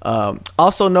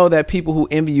 Also know that people who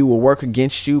envy you will work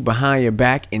against you behind your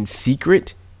back in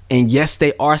secret. And yes,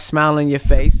 they are smiling in your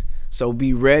face. So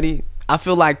be ready. I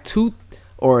feel like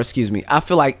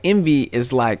envy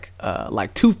is like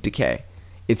tooth decay.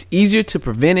 It's easier to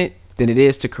prevent it than it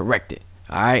is to correct it.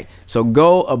 All right. So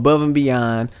go above and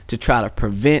beyond to try to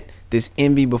prevent this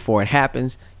envy before it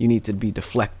happens. You need to be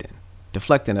deflecting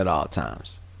at all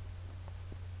times.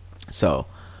 So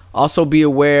also be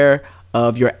aware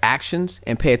of your actions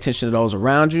and pay attention to those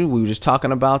around you. We were just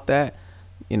talking about that.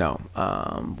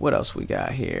 What else we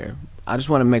got here? I just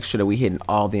want to make sure that we're hitting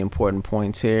all the important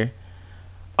points here.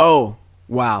 Oh,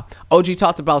 wow. OG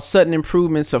talked about sudden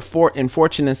improvements in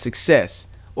fortune and success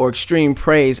or extreme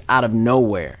praise out of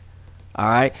nowhere. All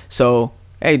right. So,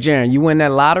 hey, Jaron, you win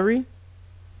that lottery?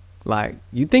 Like,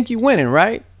 you think you winning,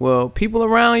 right? Well, people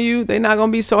around you, they're not going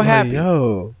to be so happy.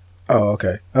 Yo. Oh,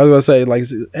 okay. I was gonna say, like,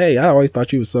 hey, I always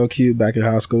thought you were so cute back in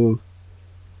high school.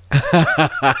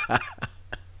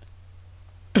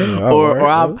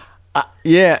 Or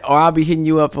I'll be hitting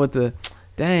you up with the,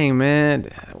 dang man,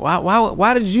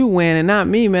 why did you win and not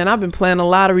me, man? I've been playing the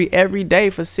lottery every day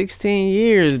for 16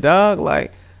 years, dog.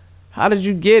 Like, how did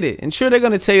you get it? And sure, they're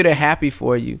gonna tell you they're happy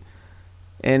for you,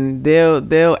 and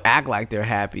they'll act like they're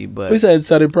happy, but we said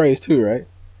sudden praise too, right?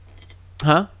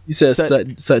 Huh? You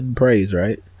said sudden praise,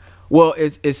 right? Well,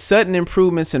 it's sudden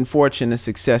improvements in fortune and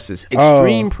successes.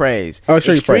 Extreme praise. Oh,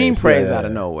 extreme praise out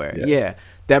of nowhere. Yeah.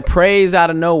 That praise out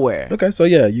of nowhere. Okay, so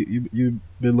yeah, you've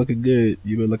been looking good.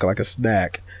 You've been looking like a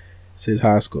snack since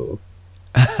high school.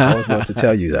 I always wanted to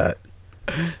tell you that.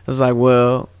 I was like,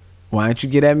 well, why don't you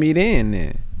get at me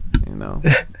then?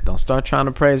 Don't start trying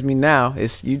to praise me now.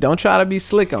 You don't try to be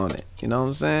slick on it. You know what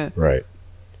I'm saying? Right.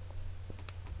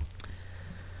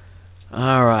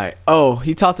 All right. Oh,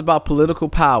 he talked about political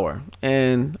power.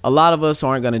 And a lot of us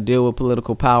aren't going to deal with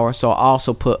political power. So I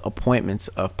also put appointments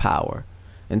of power.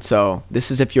 And so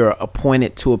this is if you're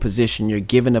appointed to a position, you're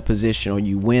given a position, or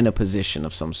you win a position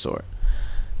of some sort.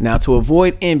 Now, to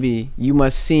avoid envy, you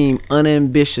must seem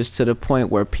unambitious to the point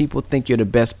where people think you're the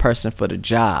best person for the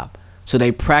job. So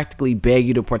they practically beg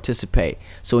you to participate.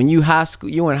 So when you're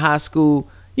in high school,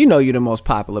 you're the most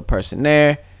popular person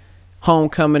there.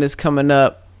 Homecoming is coming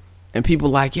up. And people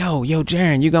like, yo,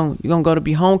 Jaron, you gonna go to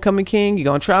be homecoming king? You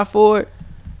gonna try for it?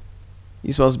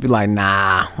 You supposed to be like,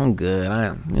 nah, I'm good. I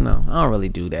don't really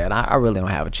do that. I really don't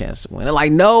have a chance to win. They're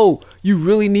like, no, you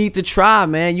really need to try,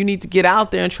 man. You need to get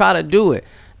out there and try to do it.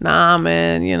 Nah,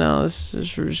 man,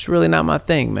 it's really not my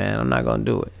thing, man. I'm not gonna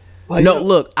do it. Like, no,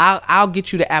 look, I'll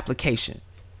get you the application.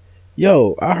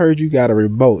 Yo, I heard you got a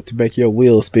remote to make your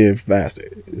wheels spin faster.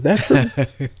 Is that true?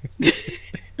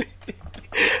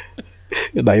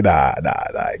 Like, nah,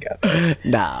 I got that.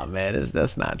 Nah, man,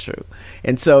 that's not true.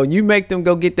 And so you make them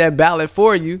go get that ballot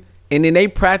for you, and then they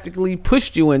practically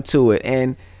pushed you into it.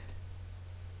 And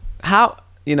how,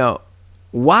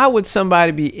 why would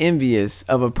somebody be envious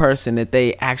of a person that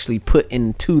they actually put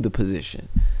into the position?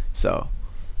 So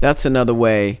that's another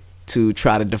way to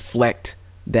try to deflect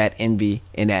that envy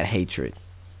and that hatred.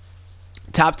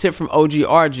 Top tip from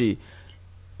OGRG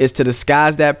is to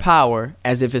disguise that power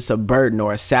as if it's a burden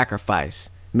or a sacrifice.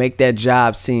 Make that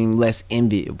job seem less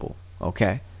enviable,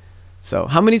 okay? So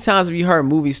how many times have you heard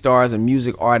movie stars and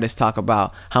music artists talk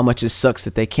about how much it sucks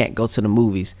that they can't go to the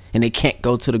movies and they can't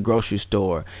go to the grocery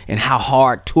store and how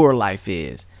hard tour life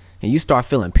is? And you start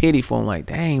feeling pity for them, like,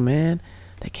 dang, man,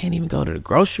 they can't even go to the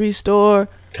grocery store.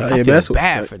 I feel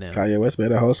bad for them. Kanye West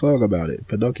made a whole song about it,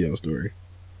 Pinocchio story.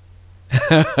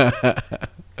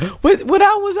 What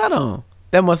album was that on?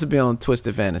 That must have been on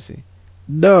Twisted Fantasy.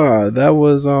 No, that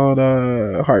was on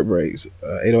Heartbreaks.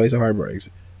 808s and Heartbreaks.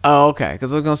 Oh, okay.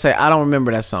 Because I was going to say, I don't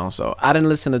remember that song. So I didn't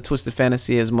listen to Twisted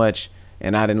Fantasy as much,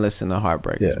 and I didn't listen to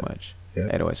Heartbreak as much. Yeah.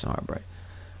 808s and Heartbreak.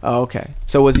 Oh, okay.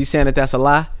 So was he saying that that's a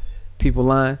lie? People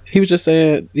lying? He was just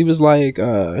saying, he was like,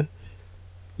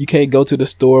 you can't go to the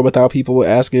store without people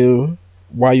asking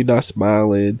why you not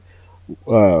smiling.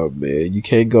 Man, you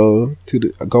can't go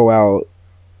out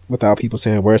without people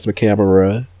saying where's the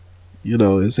camera,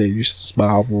 and saying you should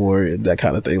smile more and that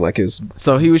kind of thing. Like it's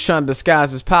So he was trying to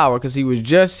disguise his power because he was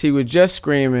just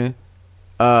screaming,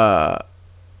 you know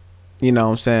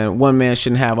what I'm saying, one man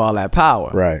shouldn't have all that power.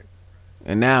 right.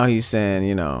 And now he's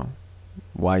saying,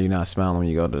 why you not smiling when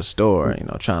you go to the store,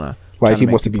 trying Like he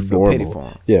make wants to be people feel pity normal. for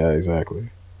him. Yeah, exactly.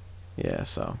 Yeah,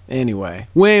 so anyway,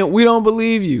 we don't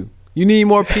believe you. You need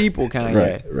more people,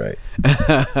 Kanye. Right.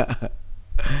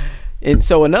 And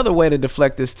so another way to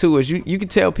deflect this too is you can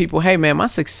tell people, hey man, my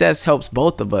success helps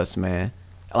both of us, man.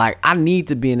 Like I need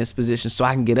to be in this position so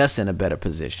I can get us in a better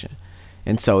position.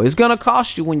 And so it's gonna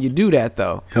cost you when you do that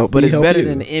though. But it's better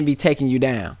than the envy taking you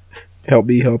down. Help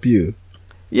me help you.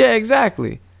 Yeah,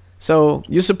 exactly. So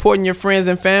you're supporting your friends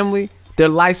and family, they're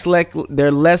less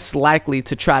likely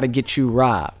to try to get you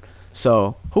robbed.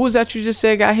 So who was that you just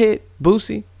said got hit?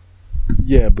 Boosie?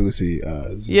 Yeah, Boosie.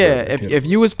 Yeah, if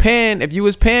you was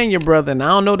paying your brother, and I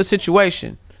don't know the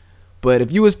situation, but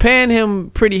if you was paying him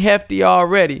pretty hefty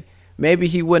already, maybe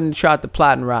he wouldn't try to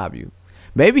plot and rob you.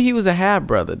 Maybe he was a half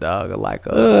brother, dog, or like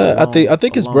I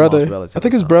think his brother. I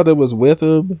think his brother was with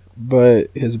him, but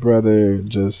his brother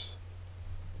just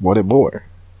wanted more.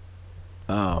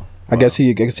 Oh, I guess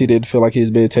he didn't feel like he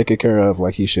was being taken care of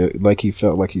like he should, like he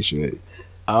felt like he should.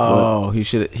 Oh, he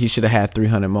should have had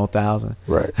 300 more thousand.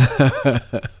 Right.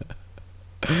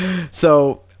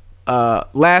 So,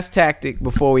 last tactic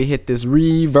before we hit this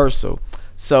reversal.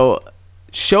 So,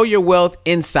 show your wealth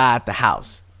inside the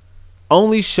house.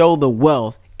 Only show the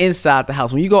wealth inside the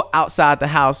house. When you go outside the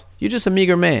house, you're just a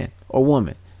meager man or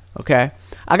woman. Okay.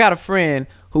 I got a friend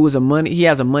who is he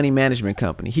has a money management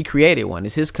company. He created one.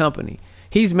 It's his company.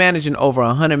 He's managing over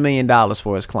 $100 million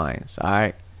for his clients. All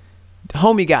right. The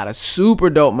homie got a super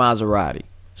dope Maserati.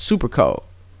 Super cold.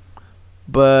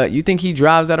 But you think he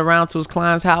drives that around to his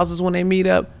clients' houses when they meet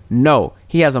up? No.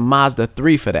 He has a Mazda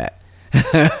 3 for that.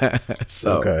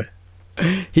 So Okay.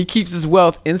 he keeps his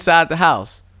wealth inside the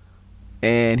house.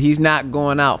 And he's not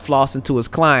going out flossing to his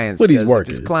clients. When he's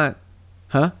working. His client,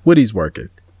 huh? When he's working.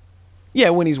 Yeah,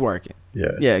 when he's working.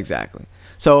 Yeah. Yeah, exactly.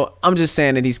 So I'm just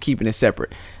saying that he's keeping it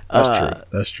separate.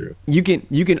 That's true. You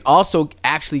can also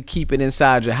actually keep it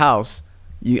inside your house.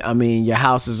 Your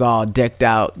house is all decked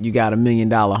out. You got $1 million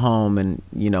home, and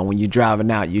when you're driving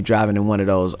out, you're driving in one of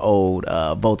those old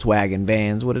Volkswagen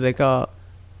vans. What are they called?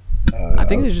 I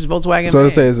think it's just Volkswagen. So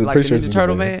vans. it says Like the Ninja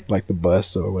Turtle van, like the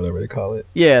bus or whatever they call it.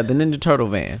 Yeah, the Ninja Turtle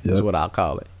van is what I'll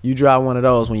call it. You drive one of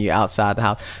those when you're outside the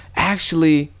house.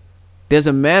 Actually, there's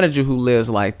a manager who lives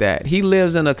like that. He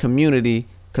lives in a community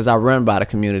because I run by the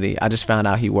community. I just found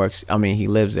out he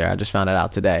lives there. I just found it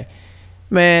out today.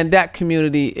 Man, that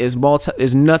community is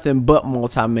nothing but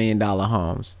multi-million-dollar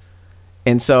homes.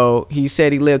 And so he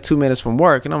said he lived 2 minutes from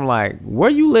work. And I'm like, where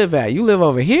you live at? You live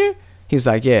over here? He's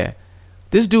like, yeah.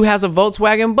 This dude has a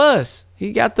Volkswagen bus.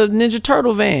 He got the Ninja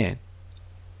Turtle van.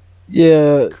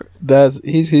 Yeah, but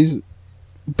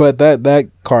that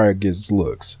car gets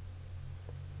looks.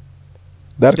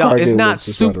 It's not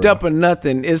souped up or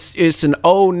nothing. It's an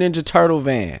old Ninja Turtle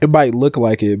van. It might look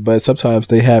like it, but sometimes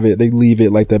they leave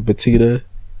it like that patina,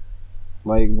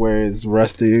 like where it's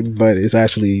rusted, but it's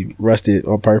actually rusted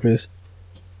on purpose.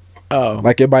 Oh,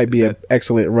 like it might be an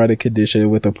excellent running condition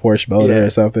with a Porsche motor or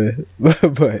something.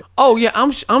 But oh yeah,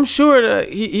 I'm sure that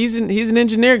he's an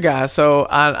engineer guy, so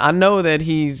I know that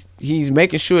he's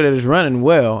making sure that it's running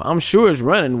well. I'm sure it's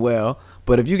running well.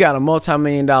 But if you got a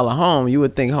multi-million-dollar home, you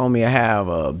would think homie have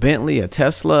a Bentley, a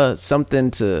Tesla,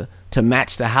 something to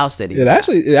match the house that he's got.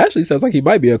 It actually sounds like he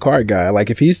might be a car guy. Like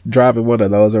if he's driving one of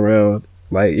those around,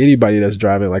 like anybody that's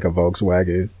driving like a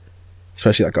Volkswagen,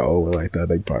 especially like an old one like that,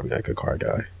 they probably like a car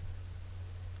guy.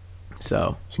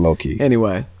 So it's low key.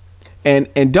 Anyway, and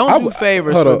don't do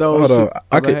favors for those. Hold on.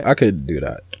 I couldn't do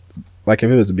that. Like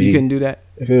if it was me, you couldn't do that.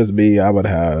 If it was me, I would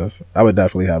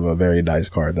definitely have a very nice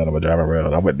car that I would drive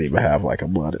around. I wouldn't even have like a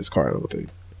modest car. I don't think.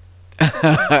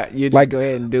 You just go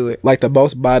ahead and do it. Like the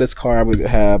most modest car I would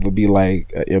have would be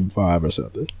like an M5 or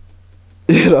something.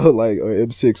 Like or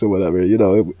M6 or whatever.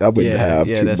 I wouldn't have.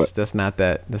 Yeah, that's not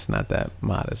that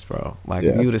modest, bro. Like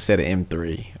if you would have said an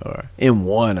M3 or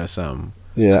M1 or something.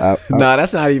 Yeah. No,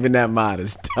 that's not even that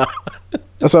modest.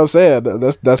 That's what I'm saying.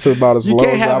 That's about as low as I would be. You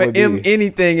can't have an M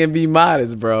anything and be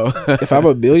modest, bro. If I'm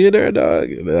a millionaire, dog,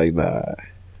 like nah.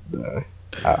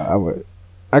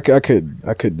 I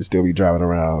couldn't still be driving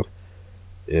around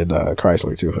in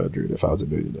Chrysler 200 if I was a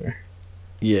millionaire.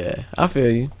 Yeah, I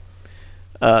feel you.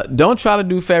 Don't try to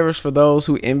do favors for those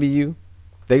who envy you.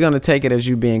 They're going to take it as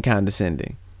you being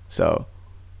condescending. So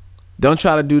don't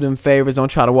try to do them favors. Don't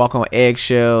try to walk on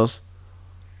eggshells.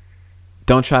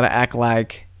 Don't try to act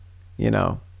like,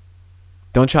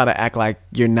 don't try to act like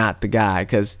you're not the guy,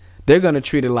 because they're going to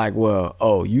treat it like, well,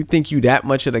 oh, you think you that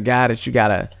much of the guy that you got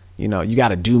to, you got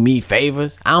to do me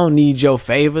favors? I don't need your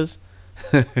favors.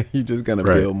 You're just going to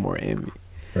build more envy.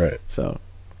 Right. So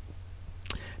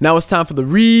now it's time for the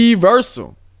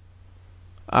reversal.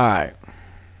 All right.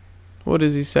 What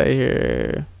does he say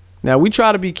here? Now, we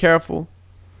try to be careful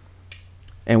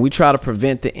and we try to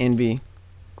prevent the envy,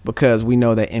 because we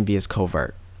know that envy is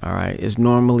covert. All right. It's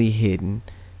normally hidden.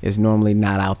 It's normally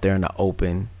not out there in the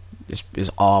open. It's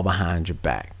all behind your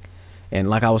back. And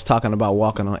like I was talking about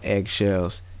walking on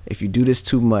eggshells, if you do this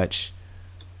too much,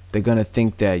 they're going to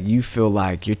think that you feel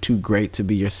like you're too great to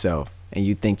be yourself, and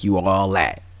you think you all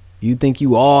that. You think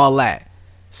you all that.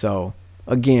 So,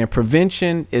 again,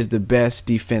 prevention is the best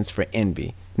defense for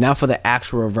envy. Now for the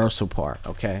actual reversal part,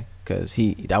 okay? Because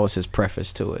that was his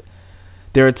preface to it.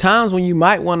 There are times when you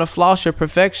might want to floss your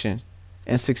perfection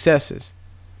and successes.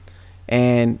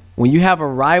 And when you have a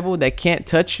rival that can't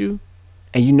touch you,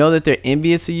 and you know that they're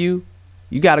envious of you,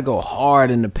 you got to go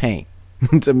hard in the paint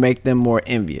to make them more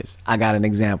envious. I got an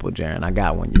example, Jaron. I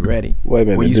got one. You ready? Wait a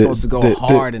minute. When you're supposed to go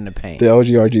hard in the paint. The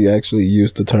OGRG actually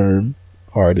used the term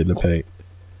hard in the paint.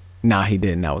 Nah, he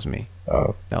didn't. That was me.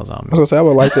 Oh. That was on me. I was going to say, I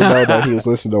would like to know that he was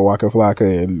listening to Waka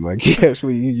Flocka and like he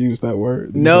actually used that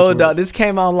word. No, dog. This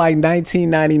came out like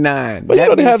 1999.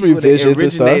 But they have revisions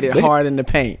and stuff. Originated hard in the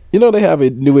paint. They have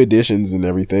new editions and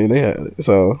everything. They had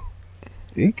so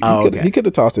he could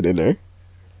have tossed it in there.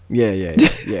 Yeah.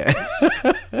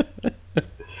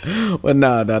 Well,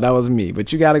 no, that was me.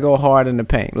 But you got to go hard in the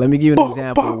paint. Let me give you an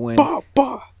example when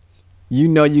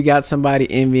you got somebody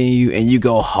envying you and you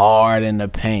go hard in the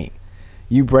paint.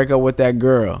 You break up with that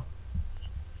girl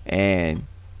and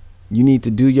you need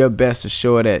to do your best to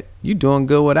show her that you doing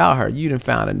good without her. You done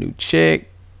found a new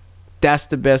chick. That's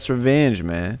the best revenge,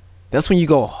 man. That's when you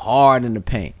go hard in the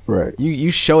paint. Right. You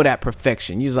show that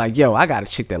perfection. You're like, yo, I got a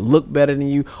chick that look better than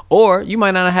you. Or you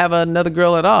might not have another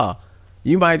girl at all.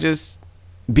 You might just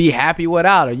be happy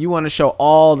without her. You want to show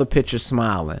all the pictures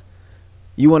smiling.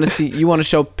 You want to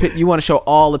show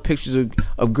all the pictures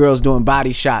of girls doing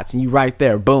body shots, and you right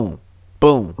there, boom.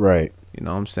 Right. You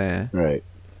know what I'm saying? Right.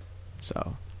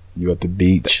 So you at the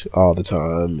beach all the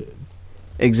time.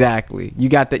 Exactly. You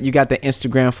got the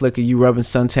Instagram flick of you rubbing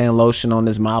suntan lotion on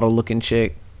this model looking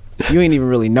chick. You ain't even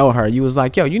really know her. You was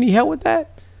like, yo, you need help with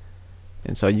that?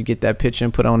 And so you get that picture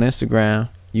and put it on Instagram.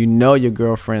 You know your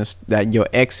girlfriend, that your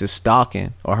ex is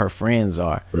stalking, or her friends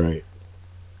are. Right.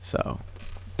 So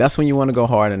that's when you want to go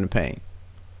hard in the paint.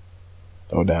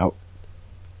 No doubt.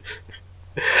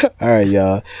 All right,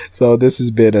 y'all. So this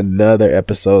has been another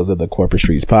episode of the Corporate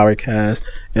Streets PowerCast.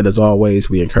 And as always,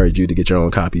 we encourage you to get your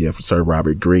own copy of Sir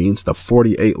Robert Greene's The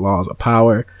 48 Laws of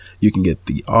Power. You can get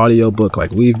the audiobook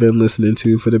like we've been listening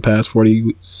to for the past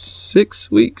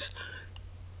 46 weeks.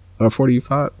 Or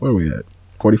 45. Where are we at?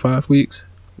 45 weeks?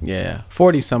 Yeah.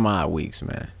 40 some odd weeks,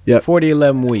 man. Yeah.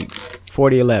 11 weeks.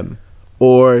 11.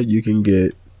 Or you can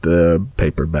get the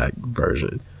paperback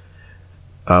version.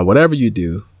 Whatever you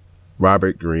do,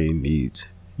 Robert Greene needs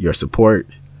your support,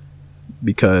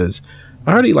 because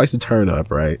I heard he likes to turn up,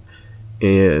 right?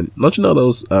 And don't you know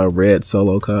those red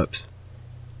Solo cups?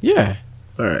 Yeah.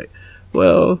 All right.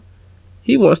 Well,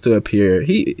 he wants to appear.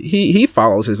 He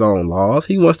follows his own laws.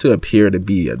 He wants to appear to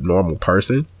be a normal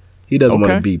person. He doesn't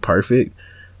want to be perfect.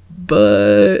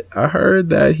 But I heard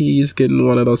that he's getting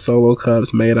one of those Solo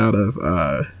cups made out of.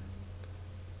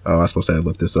 I'm supposed to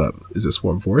look this up. Is it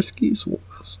Swarovski?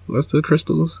 What's the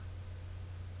crystals?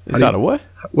 It's out of what?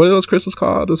 What are those crystals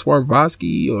called? The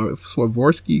Swarovski or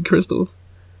Swarovski crystal?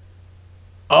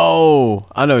 Oh,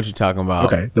 I know what you're talking about.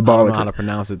 Okay, the baller. I don't know how to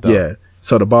pronounce it though. Yeah,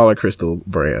 so the Baller Crystal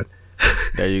brand.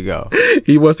 There you go.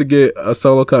 He wants to get a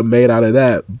Solo cup made out of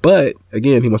that, but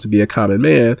again, he wants to be a common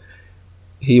man.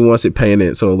 He wants it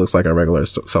painted so it looks like a regular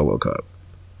Solo cup.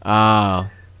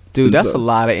 Dude, that's a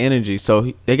lot of energy.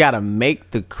 So they got to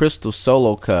make the crystal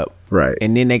Solo cup. Right.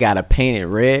 And then they got to paint it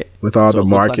red. With all the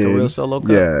markings. Like a real Solo cup.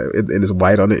 Yeah. And it's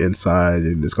white on the inside.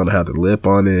 And it's going to have the lip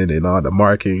on it and all the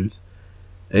markings.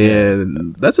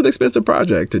 And that's an expensive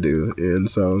project to do. And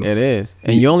so. It is.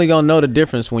 And you only going to know the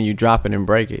difference when you drop it and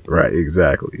break it. Right.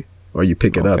 Exactly. Or you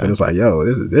pick it up and it's like, yo,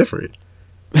 this is different.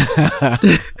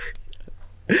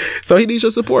 So he needs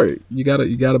your support. You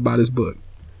gotta buy this book.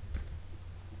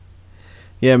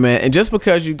 Yeah, man. And just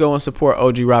because you go and support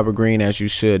OG Robert Greene as you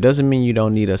should doesn't mean you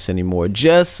don't need us anymore.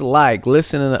 Just like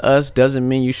listening to us doesn't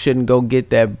mean you shouldn't go get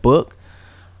that book.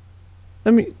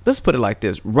 let's put it like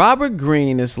this. Robert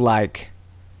Greene's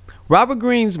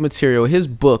material, his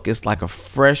book is like a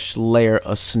fresh layer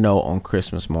of snow on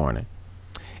Christmas morning.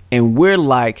 And we're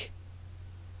like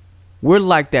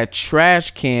that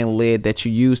trash can lid that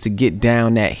you use to get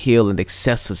down that hill at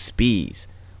excessive speeds.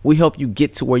 We help you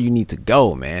get to where you need to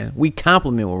go, man. We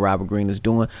compliment what Robert Greene is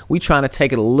doing. We trying to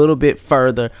take it a little bit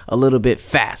further, a little bit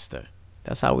faster.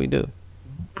 That's how we do.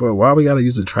 But why we gotta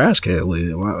use a trash can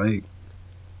lid? Why,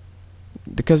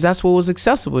 because that's what was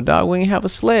accessible, dog. We ain't have a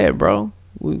sled, bro.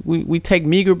 We take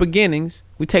meager beginnings.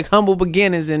 We take humble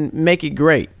beginnings and make it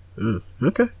great.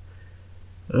 Okay.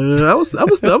 I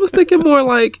was thinking more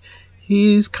like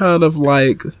he's kind of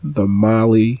like the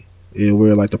Molly and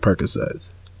we're like the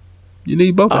Percocets. You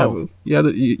need both to have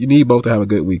you need both to have a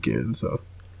good weekend. So,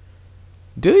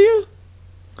 do you?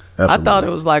 Absolutely. I thought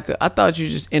it was like I thought you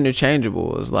just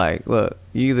interchangeable. It was like, look,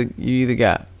 you either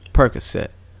got Percocet,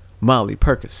 Molly,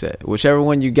 Percocet, whichever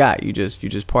one you got, you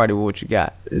just party with what you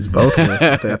got. It's both.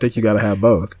 I think you got to have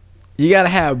both. You got to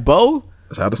have both.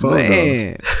 That's how the song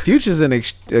goes. Future's an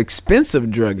expensive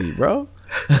druggie, bro.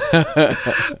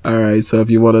 All right, so if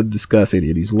you want to discuss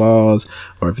any of these laws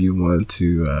or if you want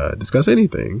to discuss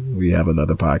anything, we have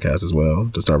another podcast as well,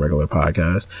 just our regular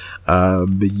podcast.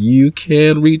 You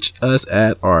can reach us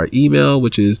at our email,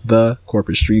 which is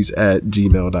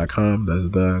thecorporatestreets@gmail.com. That's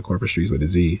the corporate streets with a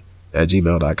Z at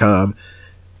gmail.com.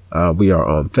 We are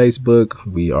on Facebook,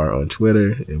 we are on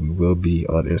Twitter, and we will be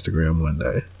on Instagram one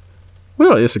day. We're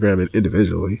on Instagram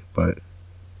individually, but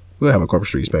we'll have a Corporate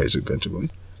Streets page eventually.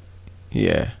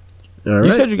 Yeah. All right.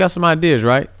 You said you got some ideas,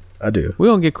 right? I do. We're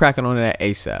going to get cracking on that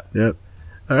ASAP. Yep.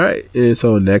 All right. And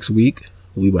so next week,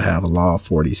 we will have Law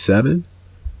 47,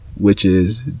 which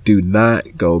is do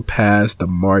not go past the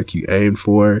mark you aim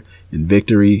for in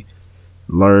victory.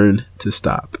 Learn to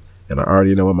stop. And I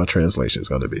already know what my translation is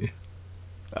going to be.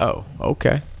 Oh,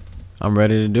 okay. I'm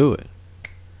ready to do it.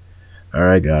 All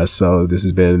right, guys. So this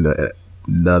has been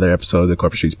another episode of the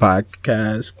Corporate Streets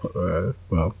Podcast.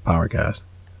 PowerCast.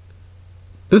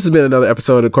 This has been another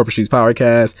episode of the Corporate Streets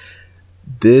PowerCast.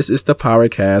 This is the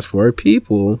PowerCast for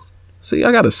people. See,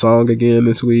 I got a song again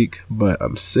this week, but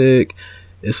I'm sick.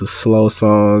 It's a slow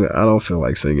song. I don't feel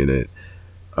like singing it.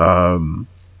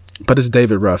 But it's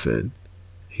David Ruffin.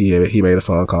 He made a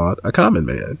song called A Common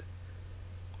Man.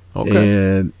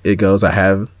 Okay. And it goes, I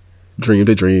have dreamed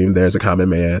a dream. There's a common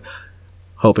man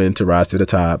hoping to rise to the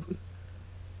top.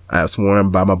 I have sworn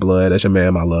by my blood as your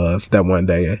man, my love, that one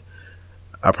day,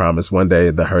 I promise one day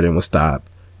the hurting will stop,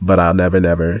 but I'll never,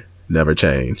 never, never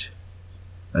change.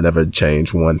 I never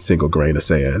change one single grain of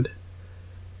sand.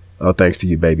 Oh, thanks to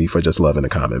you, baby, for just loving a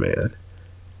common man.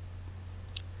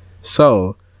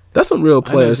 So that's some real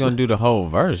players. I was gonna do the whole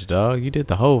verse, dog. You did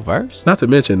the whole verse. Not to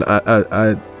mention,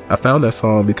 I found that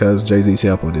song because Jay-Z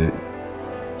sampled it.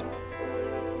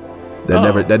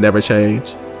 That never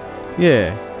changed.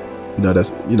 Yeah. You know the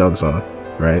song,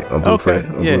 right? On Blueprint.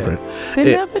 Okay. Yeah. Blueprint.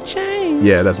 They never change.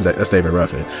 Yeah, that's David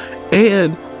Ruffin.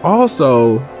 And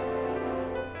also,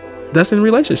 that's in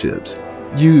relationships.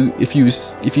 If you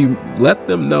let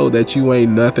them know that you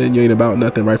ain't nothing, you ain't about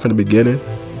nothing right from the beginning,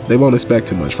 they won't expect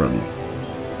too much from you.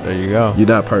 There you go. You're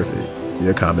not perfect.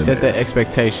 You're a common man. Set that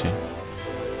expectation.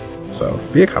 So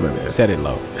be a common man. Set it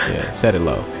low. Yeah, set it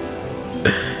low.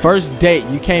 First date,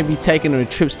 you can't be taking on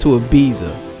trips to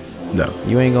Ibiza. No.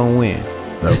 You ain't gonna win.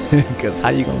 No. Because how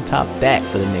you gonna top that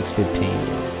for the next 15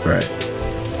 years? Right.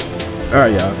 All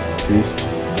right, y'all. Peace.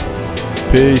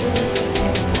 Peace.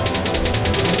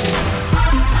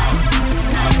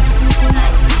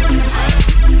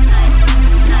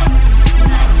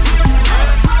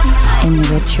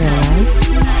 Enrich your life.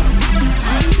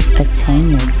 Attain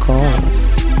your goals.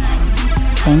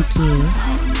 Thank you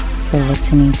for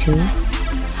listening to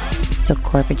The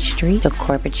Corporate Street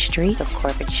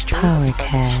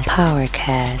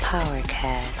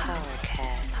PowerCast.